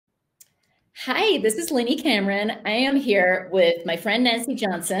Hi, this is Lainey Cameron. I am here with my friend Nancy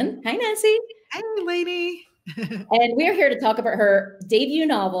Johnson. Hi, Nancy. Hey, lady. And we are here to talk about her debut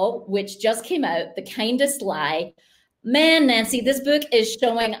novel, which just came out, The Kindest Lie. Man, Nancy, this book is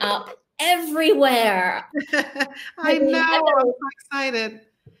showing up everywhere. I know. I'm so excited.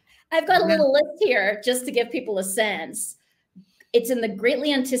 I've got a little list here just to give people a sense. It's in the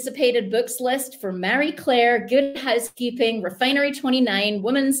greatly anticipated books list for Marie Claire, Good Housekeeping, Refinery 29,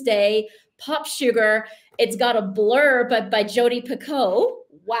 Women's Day, Pop Sugar. It's got a blurb by Jodi Picoult.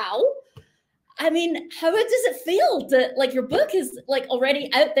 Wow. I mean, how does it feel that like your book is like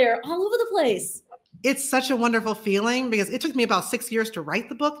already out there all over the place? It's such a wonderful feeling because it took me about 6 years to write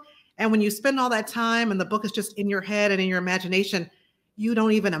the book. And when you spend all that time and the book is just in your head and in your imagination, you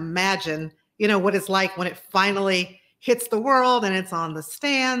don't even imagine, what it's like when it finally hits the world and it's on the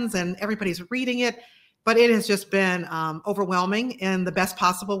stands and everybody's reading it. But it has just been overwhelming in the best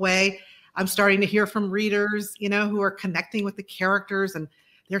possible way. I'm starting to hear from readers, who are connecting with the characters, and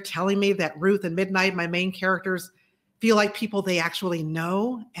they're telling me that Ruth and Midnight, my main characters, feel like people they actually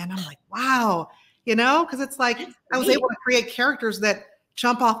know. And I'm like, wow, because it's like I was able to create characters that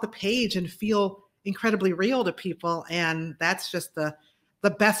jump off the page and feel incredibly real to people. And that's just the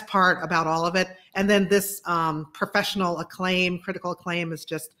best part about all of it. And then this professional acclaim, critical acclaim is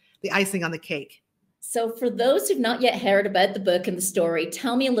just the icing on the cake. So for those who've not yet heard about the book and the story,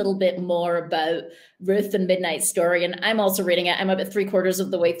 tell me a little bit more about Ruth and Midnight's story. And I'm also reading it. I'm about 3/4 of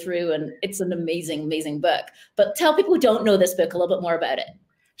the way through, and it's an amazing, amazing book. But tell people who don't know this book a little bit more about it.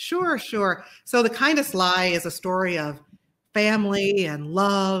 Sure. So The Kindest Lie is a story of family and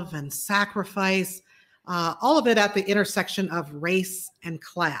love and sacrifice, all of it at the intersection of race and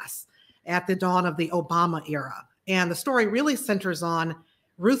class at the dawn of the Obama era. And the story really centers on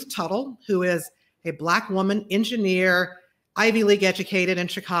Ruth Tuttle, who is a Black woman engineer, Ivy League educated in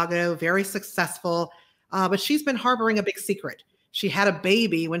Chicago, very successful, but she's been harboring a big secret. She had a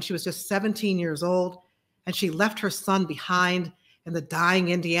baby when she was just 17 years old, and she left her son behind in the dying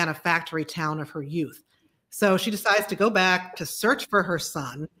Indiana factory town of her youth. So she decides to go back to search for her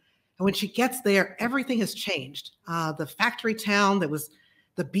son. And when she gets there, everything has changed. The factory town that was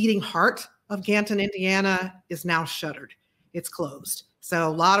the beating heart of Ganton, Indiana, is now shuttered. It's closed. So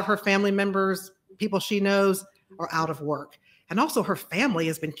a lot of her family members, people she knows, are out of work. And also her family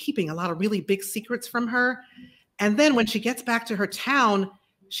has been keeping a lot of really big secrets from her. And then when she gets back to her town,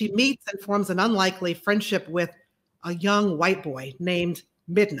 she meets and forms an unlikely friendship with a young white boy named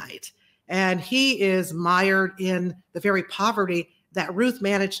Midnight. And he is mired in the very poverty that Ruth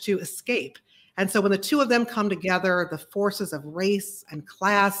managed to escape. And so when the two of them come together, the forces of race and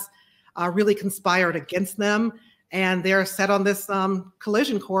class really conspired against them. And they're set on this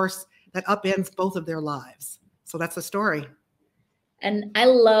collision course that upends both of their lives. So that's the story. And I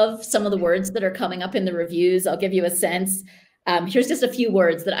love some of the words that are coming up in the reviews. I'll give you a sense. Here's just a few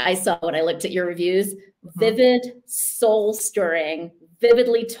words that I saw when I looked at your reviews. Vivid, soul-stirring,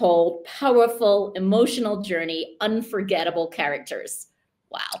 vividly told, powerful, emotional journey, unforgettable characters.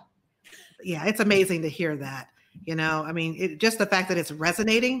 Wow. Yeah, it's amazing to hear that. Just the fact that it's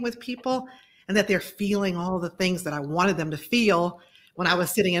resonating with people and that they're feeling all the things that I wanted them to feel when I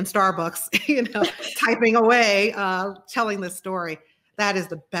was sitting in Starbucks, typing away, telling this story. That is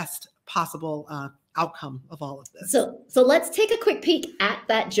the best possible outcome of all of this. So let's take a quick peek at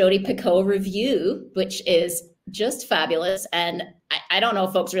that Jodi Picoult review, which is just fabulous. And I don't know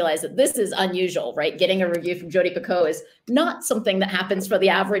if folks realize that this is unusual, right? Getting a review from Jodi Picoult is not something that happens for the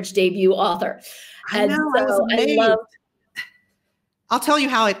average debut author. I know, I was amazed. I'll tell you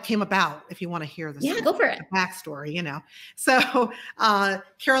how it came about if you want to hear this. Yeah, go for it. Backstory, So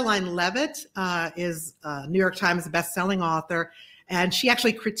Caroline Levitt is a New York Times bestselling author, and she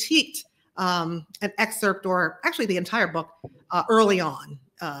actually critiqued an excerpt, or actually the entire book, early on,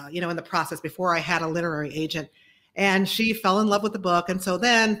 in the process before I had a literary agent. And she fell in love with the book. And so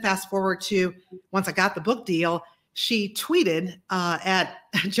then fast forward to once I got the book deal, she tweeted at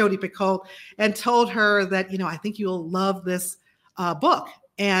Jodi Picoult and told her that, I think you'll love this book.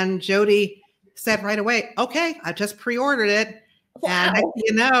 And Jodi said right away, okay, I just pre-ordered it. Wow.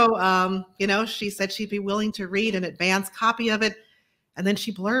 And she said she'd be willing to read an advanced copy of it. And then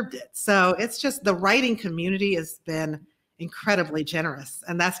she blurbed it. So it's just, the writing community has been incredibly generous.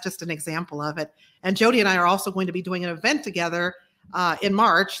 And that's just an example of it. And Jodi and I are also going to be doing an event together in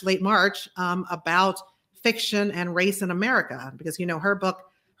March, late March, about fiction and race in America. Because, her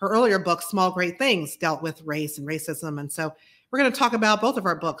earlier book, Small Great Things, dealt with race and racism. And so we're going to talk about both of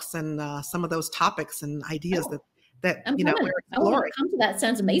our books and some of those topics and ideas that, I'm you know, coming. we're I want to exploring. come to that.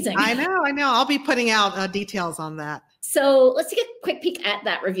 Sounds amazing. I know. I'll be putting out details on that. So let's take a quick peek at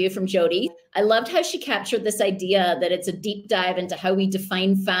that review from Jodi. I loved how she captured this idea that it's a deep dive into how we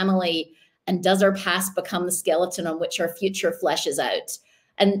define family and does our past become the skeleton on which our future fleshes out.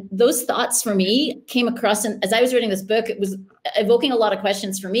 And those thoughts for me came across, and as I was reading this book, it was evoking a lot of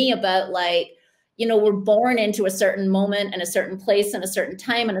questions for me about, like, you know, we're born into a certain moment and a certain place and a certain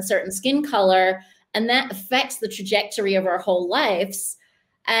time and a certain skin color, and that affects the trajectory of our whole lives.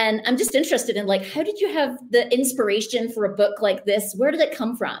 And I'm just interested in, like, how did you have the inspiration for a book like this? Where did it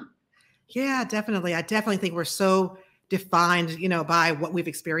come from? Yeah, definitely. I definitely think we're so defined, you know, by what we've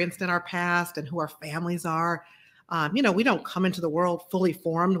experienced in our past and who our families are. You know, we don't come into the world fully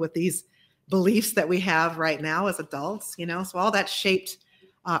formed with these beliefs that we have right now as adults, you know, so all that shaped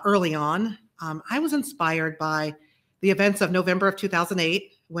early on. I was inspired by the events of November of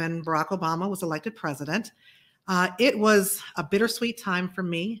 2008 when Barack Obama was elected president. It was a bittersweet time for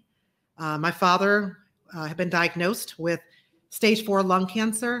me. My father had been diagnosed with stage 4 lung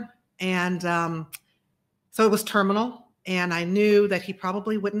cancer. And so it was terminal. And I knew that he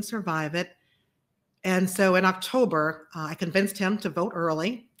probably wouldn't survive it. And so in October, I convinced him to vote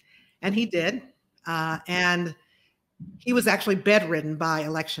early. And he did. And he was actually bedridden by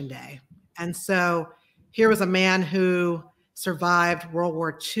election day. And so here was a man who survived World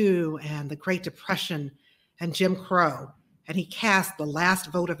War II and the Great Depression and Jim Crow, and he cast the last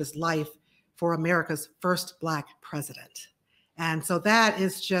vote of his life for America's first Black president. And so that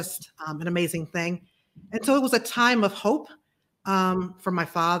is just an amazing thing. And so it was a time of hope for my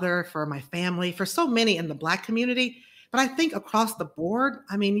father, for my family, for so many in the Black community. But I think across the board,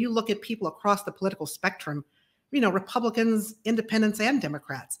 I mean, you look at people across the political spectrum, you know, Republicans, independents, and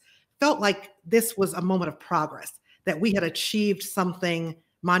Democrats felt like this was a moment of progress, that we had achieved something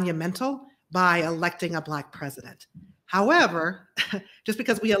monumental by electing a Black president. However, just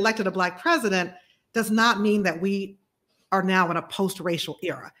because we elected a Black president does not mean that we are now in a post-racial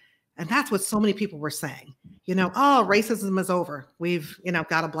era. And that's what so many people were saying. You know, oh, racism is over. We've, you know,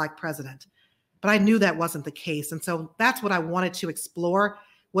 got a Black president. But I knew that wasn't the case. And so that's what I wanted to explore,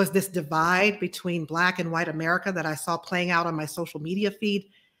 was this divide between Black and white America that I saw playing out on my social media feed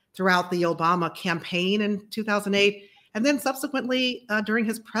throughout the Obama campaign in 2008, and then subsequently during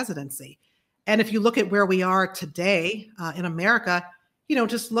his presidency. And if you look at where we are today in America, you know,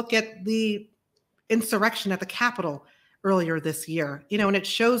 just look at the insurrection at the Capitol earlier this year, you know, and it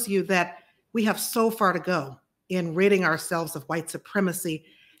shows you that we have so far to go in ridding ourselves of white supremacy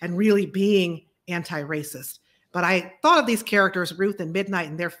and really being anti-racist. But I thought of these characters, Ruth and Midnight,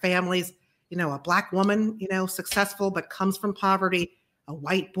 and their families, you know, a Black woman, you know, successful, but comes from poverty, a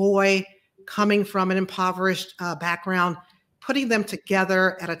white boy coming from an impoverished background, putting them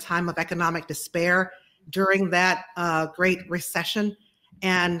together at a time of economic despair during that great recession.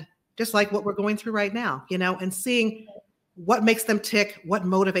 And just like what we're going through right now, you know, and seeing what makes them tick, what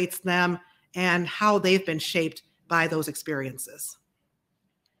motivates them, and how they've been shaped by those experiences.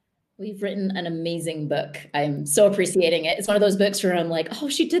 We've written an amazing book. I'm so appreciating it. It's one of those books where I'm like, oh,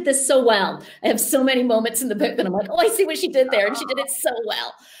 she did this so well. I have so many moments in the book that I'm like, oh, I see what she did there. And she did it so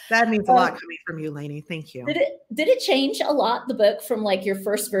well. That means a lot coming from you, Lainey. Thank you. Did it change a lot, the book, from like your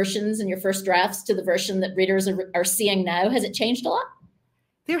first versions and your first drafts to the version that readers are seeing now? Has it changed a lot?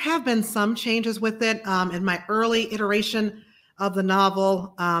 There have been some changes with it. In my early iteration of the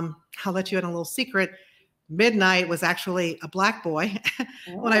novel, I'll let you in a little secret. Midnight was actually a Black boy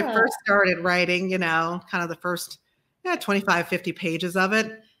when I first started writing, you know, kind of the first 25, 50 pages of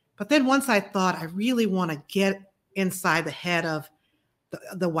it. But then once I thought, I really want to get inside the head of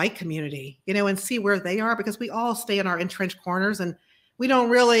the white community, you know, and see where they are, because we all stay in our entrenched corners and we don't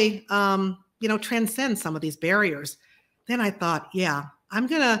really, you know, transcend some of these barriers. Then I thought, yeah, I'm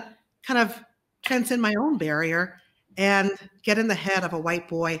going to kind of transcend my own barrier and get in the head of a white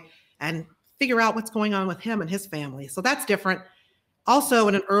boy and figure out what's going on with him and his family. So that's different. Also,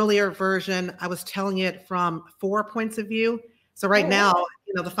 in an earlier version, I was telling it from 4 points of view. So right now,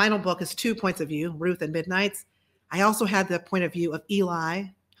 you know, the final book is 2 points of view, Ruth and Midnight's. I also had the point of view of Eli,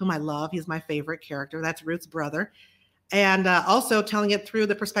 whom I love. He's my favorite character. That's Ruth's brother. And also telling it through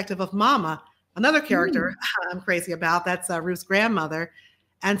the perspective of Mama, another character I'm crazy about. That's Ruth's grandmother.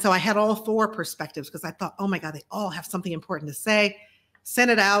 And so I had all 4 perspectives because I thought, oh my God, they all have something important to say.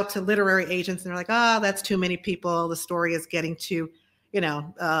 Sent it out to literary agents and they're like, oh, that's too many people. The story is getting too, you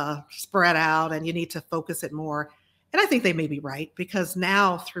know, spread out and you need to focus it more. And I think they may be right, because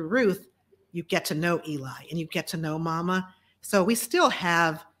now through Ruth, you get to know Eli and you get to know Mama. So we still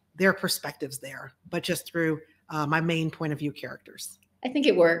have their perspectives there, but just through my main point of view characters. I think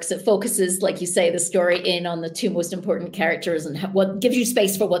it works. It focuses, like you say, the story in on the two most important characters and what gives you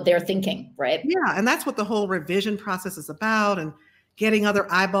space for what they're thinking, right? Yeah, and that's what the whole revision process is about, and getting other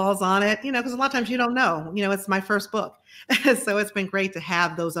eyeballs on it, because a lot of times you don't know, it's my first book. So it's been great to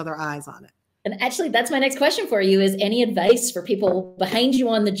have those other eyes on it. And actually, that's my next question for you is any advice for people behind you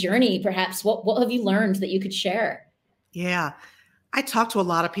on the journey, perhaps? What have you learned that you could share? Yeah, I talk to a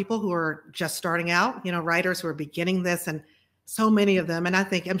lot of people who are just starting out, writers who are beginning this, and so many of them, and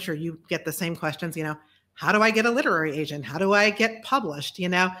I'm sure you get the same questions, how do I get a literary agent? How do I get published?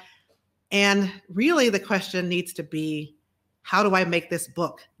 And really the question needs to be, how do I make this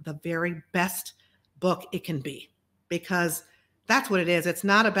book the very best book it can be? Because that's what it is. It's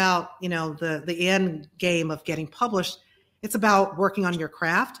not about, the end game of getting published. It's about working on your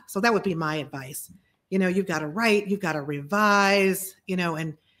craft. So that would be my advice. You've got to write, you've got to revise,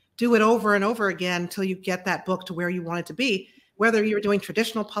 and do it over and over again until you get that book to where you want it to be. Whether you're doing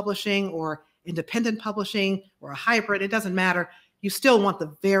traditional publishing or independent publishing or a hybrid, it doesn't matter. You still want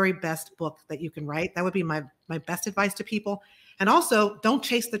the very best book that you can write. That would be my best advice to people. And also, don't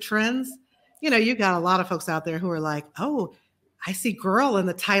chase the trends. You got a lot of folks out there who are like, oh, I see girl in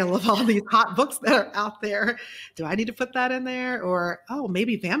the title of all these hot books that are out there. Do I need to put that in there? Or, oh,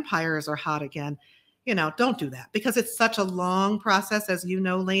 maybe vampires are hot again. Don't do that, because it's such a long process, as you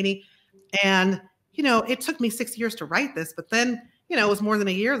know, Lainey. And, it took me 6 years to write this, but then, it was more than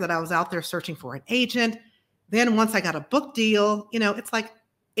a year that I was out there searching for an agent. Then once I got a book deal, it's like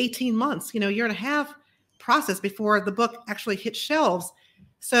 18 months, year and a half process before the book actually hit shelves.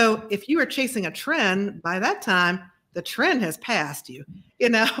 So if you are chasing a trend, by that time, the trend has passed you,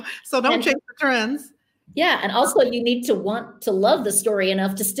 so don't chase the trends. Yeah. And also you need to want to love the story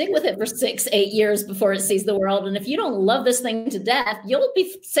enough to stick with it for 6-8 years before it sees the world. And if you don't love this thing to death, you'll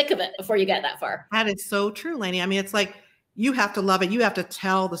be sick of it before you get that far. That is so true, Lainey. I mean, it's like, you have to love it. You have to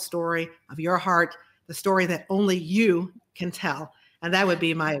tell the story of your heart, the story that only you can tell. And that would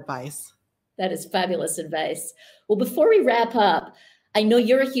be my advice. That is fabulous advice. Well, before we wrap up, I know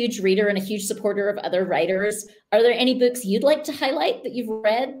you're a huge reader and a huge supporter of other writers. Are there any books you'd like to highlight that you've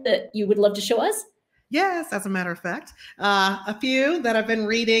read that you would love to show us? Yes, as a matter of fact, a few that I've been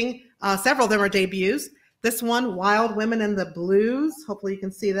reading, several of them are debuts. This one, Wild Women in the Blues, hopefully you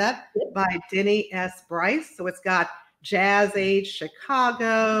can see that, by Denny S. Bryce. So it's got jazz age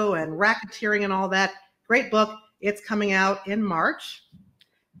Chicago and racketeering and all that. Great book. It's coming out in March.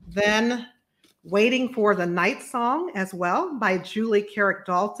 Then Waiting for the Night Song as well, by Julie Carrick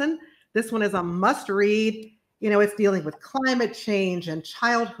Dalton. This one is a must read. It's dealing with climate change and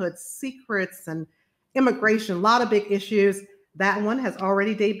childhood secrets and immigration, a lot of big issues. That one has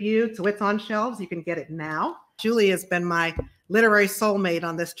already debuted, so it's on shelves. You can get it now. Julie has been my literary soulmate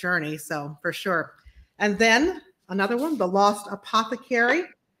on this journey, so for sure. And then another one, The Lost Apothecary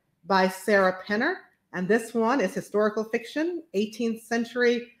by Sarah Penner. And this one is historical fiction, 18th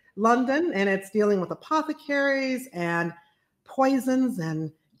century London, and it's dealing with apothecaries and poisons and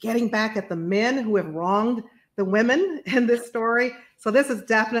getting back at the men who have wronged the women in this story. So this is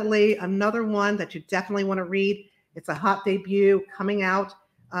definitely another one that you definitely want to read. It's a hot debut coming out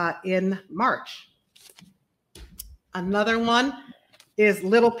in March. Another one is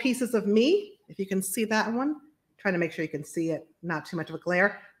Little Pieces of Me. If you can see that one, trying to make sure you can see it, not too much of a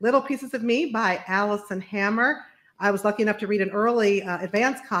glare. Little Pieces of Me by Allison Hammer. I was lucky enough to read an early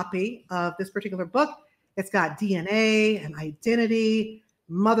advanced copy of this particular book. It's got DNA and identity,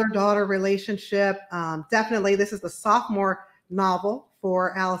 mother-daughter relationship. Definitely, this is the sophomore novel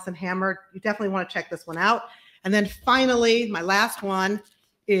for Allison Hammer. You definitely want to check this one out. And then finally, my last one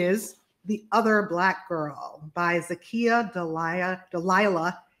is The Other Black Girl by Zakiya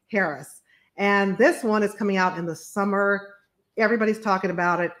Delilah Harris. And this one is coming out in the summer. Everybody's talking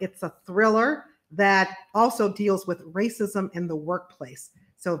about it. It's a thriller that also deals with racism in the workplace.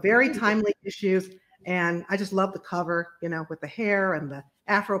 So very timely issues. And I just love the cover, with the hair and the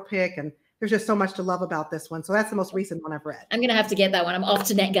Afro pick. And there's just so much to love about this one. So that's the most recent one I've read. I'm going to have to get that one. I'm off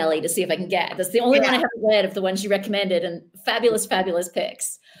to NetGalley to see if I can get it. That's the only one I haven't read of the ones you recommended, and fabulous, fabulous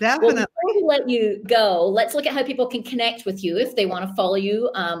picks. Definitely. Well, before we let you go, let's look at how people can connect with you if they want to follow you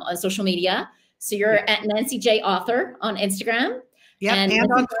on social media. So you're at Nancy J. Author on Instagram. Yeah,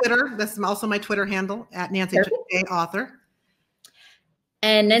 and on Twitter. This is also my Twitter handle, at Nancy J. Author.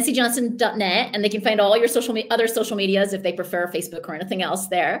 And nancyjohnson.net. And they can find all your other social medias if they prefer Facebook or anything else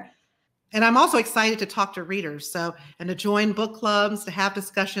there. And I'm also excited to talk to readers, and to join book clubs, to have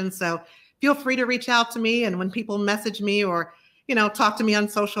discussions. So feel free to reach out to me. And when people message me or, talk to me on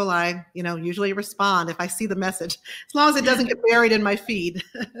social, I, usually respond if I see the message, as long as it doesn't get buried in my feed.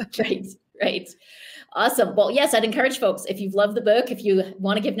 Right. Awesome. Well, yes, I'd encourage folks, if you've loved the book, if you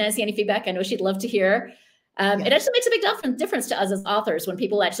want to give Nancy any feedback, I know she'd love to hear. It actually makes a big difference to us as authors when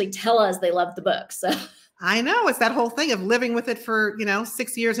people actually tell us they love the book. So I know, it's that whole thing of living with it for,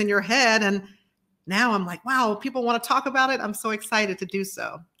 6 years in your head. And now I'm like, wow, people want to talk about it. I'm so excited to do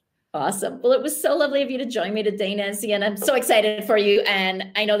so. Awesome. Well, it was so lovely of you to join me today, Nancy, and I'm so excited for you. And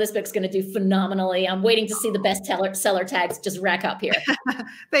I know this book's going to do phenomenally. I'm waiting to see the bestseller tags just rack up here.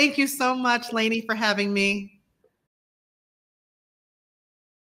 Thank you so much, Lainey, for having me.